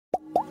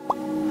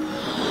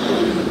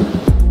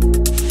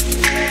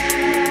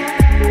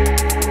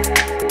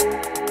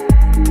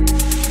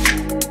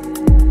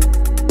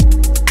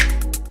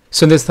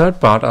So in this third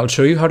part, I'll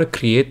show you how to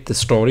create the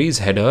stories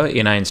header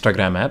in our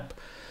Instagram app.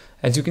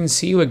 As you can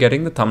see, we're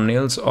getting the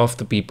thumbnails of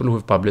the people who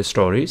have published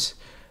stories,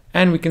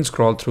 and we can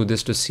scroll through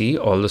this to see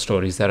all the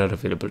stories that are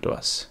available to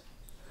us.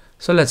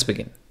 So let's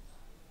begin.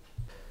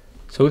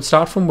 So we'll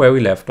start from where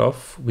we left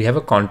off. We have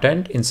a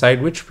content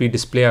inside which we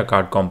display our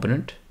card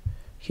component.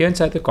 Here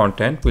inside the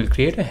content, we'll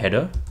create a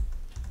header.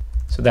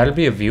 So that'll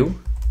be a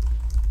view.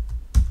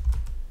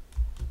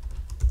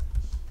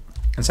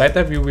 Inside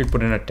that view, we'll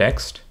put in a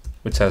text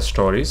which says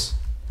stories,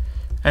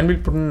 and we'll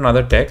put in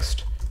another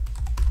text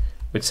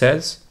which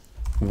says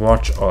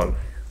watch all.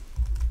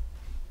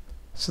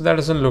 So that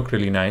doesn't look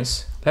really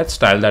nice. Let's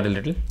style that a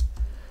little.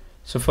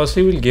 So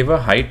firstly, we'll give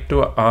a height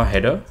to our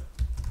header.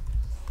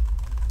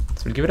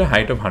 So we'll give it a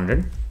height of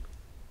 100.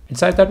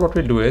 Inside that, what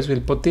we'll do is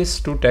we'll put these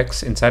two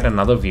texts inside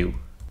another view.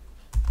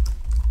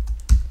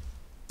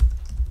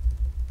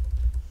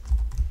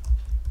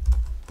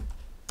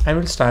 And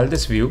we'll style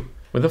this view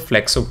with a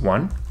flex of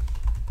 1.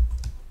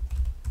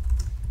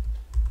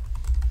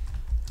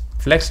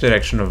 Flex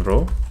direction of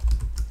row,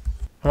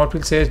 and what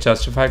we'll say is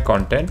justify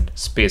content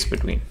space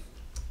between.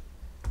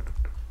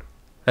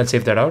 Let's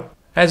save that out.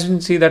 As you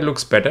can see, that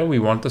looks better. We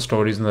want the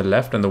stories on the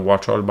left and the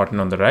watch all button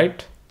on the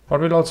right.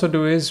 What we'll also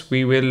do is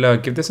we will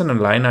give this an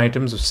align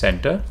items of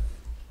center.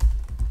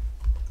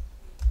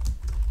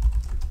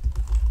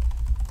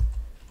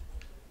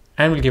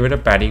 And we'll give it a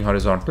padding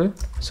horizontal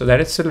so that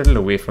it's a little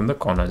away from the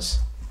corners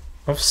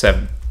of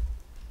 7.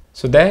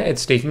 So there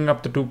it's taking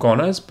up the two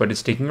corners, but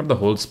it's taking up the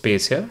whole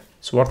space here.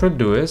 So what we'll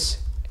do is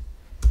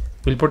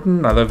we'll put in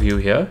another view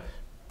here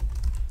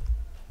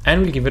and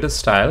we'll give it a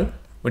style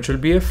which will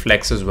be a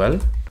flex as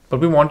well, but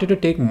we want it to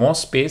take more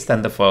space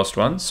than the first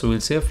one. So we'll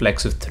say a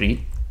flex of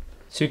 3.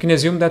 So you can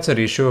assume that's a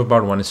ratio of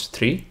about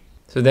 1:3.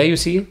 So there you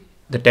see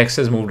the text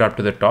has moved up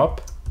to the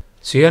top.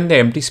 So here in the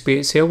empty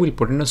space here, we'll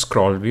put in a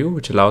scroll view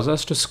which allows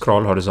us to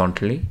scroll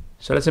horizontally.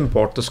 So let's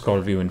import the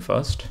scroll view in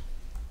first.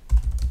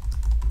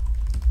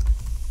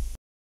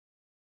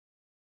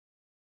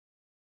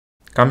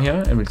 Come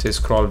here and we'll say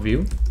scroll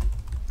view.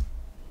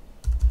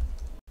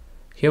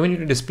 Here we need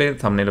to display the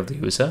thumbnail of the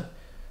user.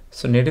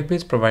 So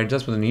NativeBase provides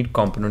us with a neat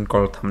component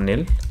called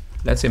thumbnail.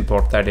 Let's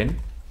import that in.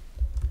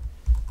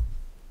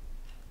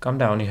 Come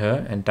down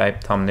here and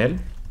type thumbnail,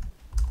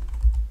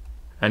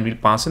 and we'll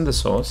pass in the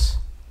source.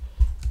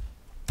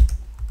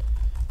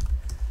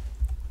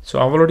 So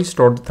I've already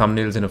stored the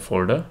thumbnails in a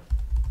folder.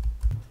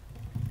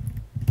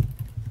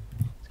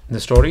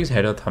 The stories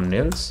header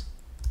thumbnails.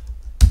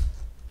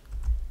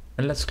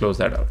 And let's close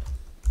that out.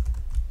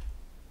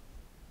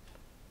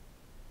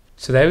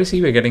 So there we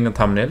see we're getting a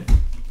thumbnail.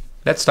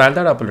 Let's style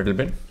that up a little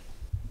bit.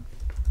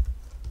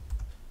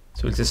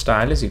 So we'll say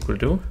style is equal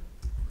to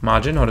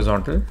margin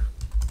horizontal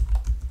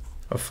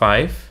of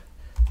 5,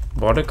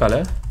 border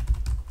color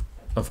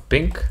of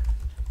pink,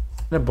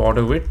 and a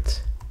border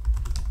width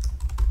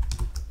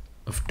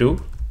of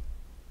 2.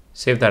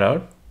 Save that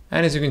out.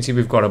 And as you can see,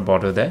 we've got a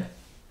border there,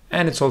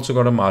 and it's also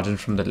got a margin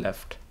from the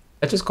left.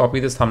 Let's just copy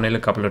this thumbnail a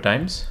couple of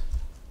times.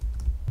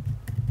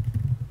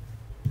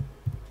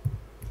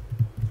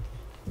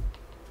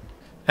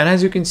 And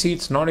as you can see,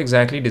 it's not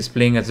exactly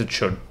displaying as it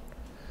should.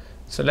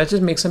 So let's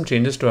just make some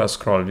changes to our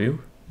scroll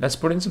view. Let's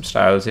put in some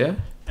styles here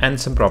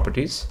and some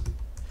properties.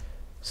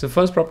 So the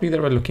first property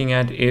that we're looking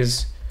at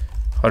is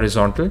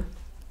horizontal,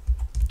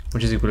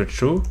 which is equal to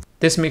true.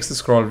 This makes the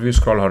scroll view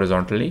scroll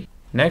horizontally.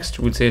 Next,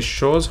 we'll say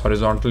shows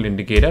horizontal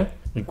indicator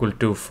equal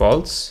to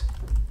false.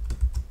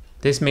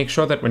 This makes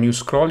sure that when you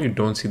scroll, you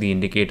don't see the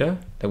indicator.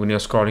 Like when you're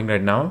scrolling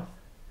right now,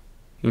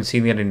 you'll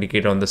see that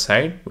indicator on the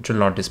side, which will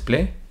not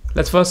display.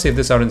 Let's first save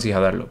this out and see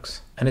how that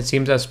looks. And it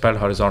seems I've spelled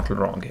horizontal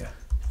wrong here.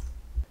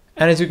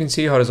 And as you can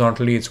see,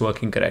 horizontally, it's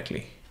working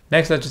correctly.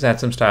 Next, let's just add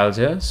some styles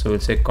here. So we'll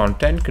say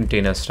content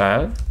container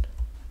style.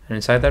 And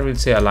inside that, we'll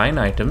say align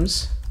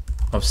items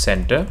of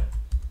center.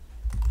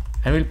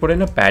 And we'll put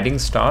in a padding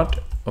start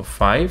of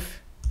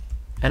 5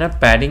 and a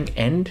padding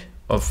end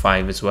of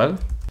 5 as well,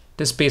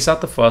 to space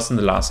out the first and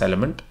the last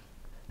element.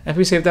 If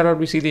we save that out,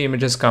 we see the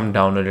images come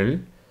down a little.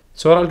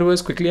 So what I'll do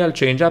is quickly, I'll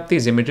change up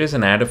these images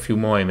and add a few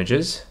more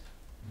images.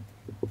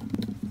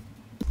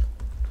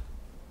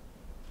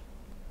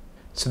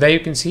 So there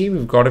you can see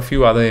we've got a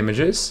few other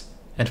images,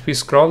 and if we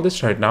scroll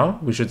this right now,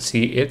 we should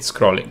see it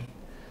scrolling.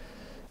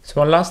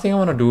 So one last thing I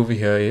want to do over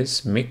here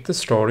is make the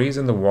stories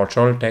and the watch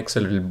all text a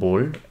little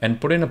bold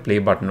and put in a play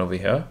button over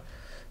here.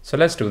 So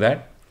let's do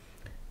that.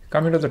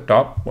 Come here to the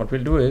top. What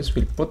we'll do is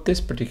we'll put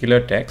this particular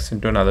text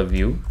into another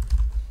view.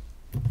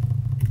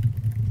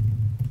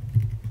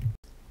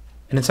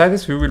 And inside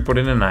this view, we'll put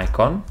in an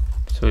icon.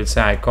 So we'll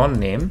say icon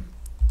name.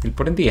 We'll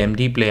put in the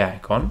MD play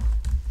icon.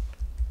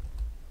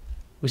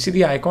 We see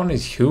the icon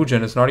is huge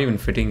and it's not even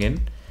fitting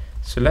in.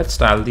 So let's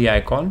style the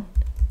icon.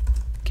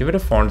 Give it a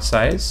font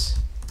size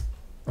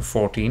of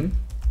 14.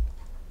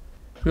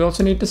 We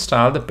also need to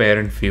style the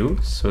parent view.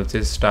 So it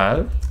says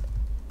style,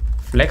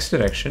 flex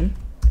direction,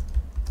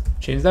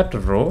 change that to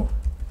row,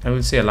 and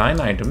we'll say align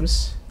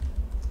items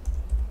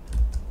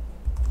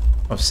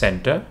of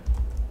center.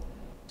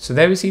 So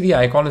there we see the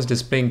icon is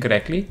displaying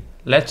correctly.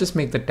 Let's just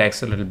make the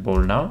text a little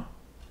bold now.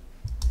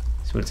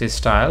 So we'll say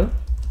style.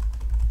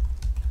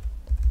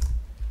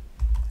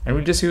 And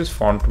we'll just use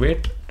font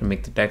weight to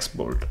make the text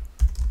bold.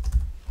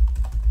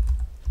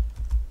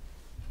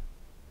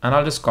 And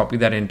I'll just copy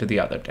that into the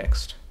other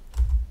text.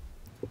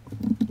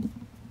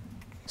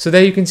 So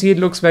there you can see it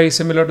looks very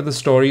similar to the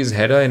stories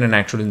header in an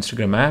actual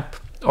Instagram app.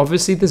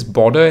 Obviously this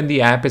border in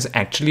the app is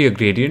actually a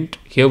gradient.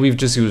 Here we've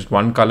just used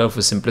one color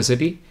for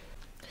simplicity.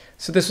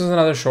 So this was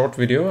another short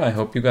video. I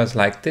hope you guys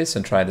liked this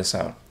and try this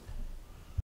out.